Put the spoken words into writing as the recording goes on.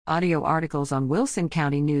Audio articles on Wilson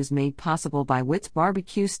County News made possible by Witt's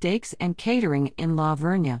Barbecue Steaks and Catering in La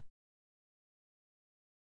Vernia.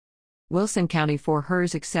 Wilson County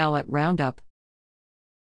 4-Hers excel at Roundup.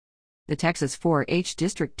 The Texas 4-H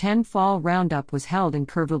District 10 Fall Roundup was held in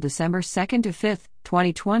Kerrville December 2 to 5,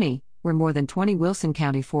 2020, where more than 20 Wilson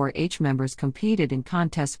County 4-H members competed in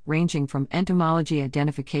contests ranging from entomology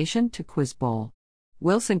identification to quiz bowl.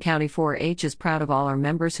 Wilson County 4-H is proud of all our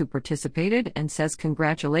members who participated and says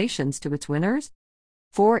congratulations to its winners.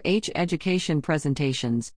 4-H Education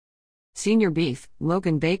Presentations. Senior Beef,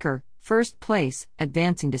 Logan Baker, first place,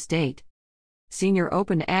 advancing to state. Senior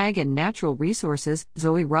Open Ag and Natural Resources,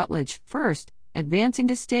 Zoe Rutledge, first, advancing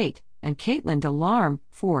to state, and Caitlin DeLarme,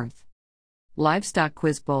 fourth. Livestock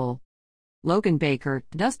Quiz Bowl. Logan Baker,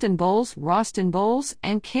 Dustin Bowles, Roston Bowles,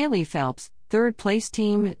 and Kaylee Phelps, third place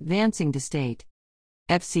team, advancing to state.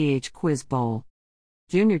 FCH Quiz Bowl.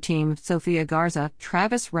 Junior Team, Sophia Garza,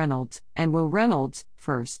 Travis Reynolds, and Will Reynolds,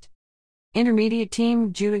 first. Intermediate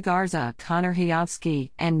Team, Judah Garza, Connor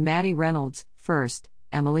Hiovsky, and Maddie Reynolds, first.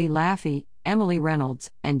 Emily Laffey, Emily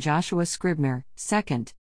Reynolds, and Joshua Scribner,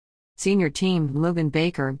 second. Senior Team, Logan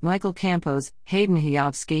Baker, Michael Campos, Hayden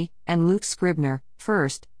Hiovsky, and Luke Scribner,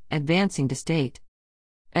 first, advancing to state.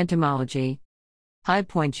 Entomology. High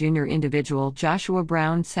Point Junior Individual, Joshua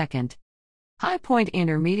Brown, second. High Point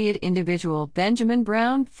Intermediate Individual, Benjamin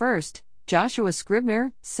Brown, first, Joshua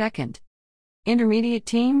Scribner, second. Intermediate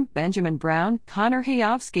Team, Benjamin Brown, Connor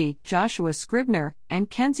Hiovsky, Joshua Scribner,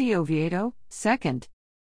 and Kenzie Oviedo, second.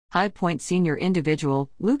 High Point Senior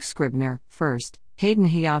Individual, Luke Scribner, first, Hayden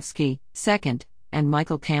Hiovsky, second, and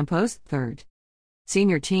Michael Campos, third.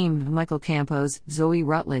 Senior Team, Michael Campos, Zoe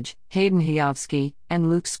Rutledge, Hayden Hiovsky, and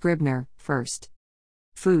Luke Scribner, first.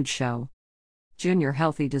 Food Show. Junior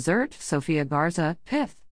Healthy Dessert, Sophia Garza,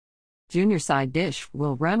 5th. Junior Side Dish,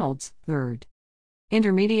 Will Reynolds, 3rd.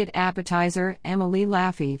 Intermediate Appetizer, Emily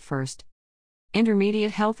Laffey, 1st. Intermediate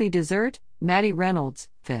Healthy Dessert, Maddie Reynolds,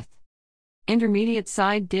 5th. Intermediate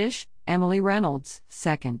Side Dish, Emily Reynolds,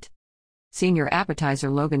 2nd. Senior Appetizer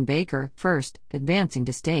Logan Baker, 1st, advancing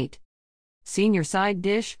to state. Senior Side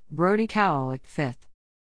Dish, Brody Cowlick, 5th.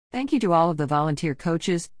 Thank you to all of the volunteer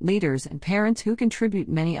coaches, leaders, and parents who contribute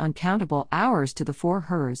many uncountable hours to the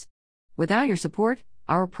 4-Hers. Without your support,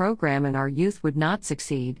 our program and our youth would not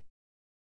succeed.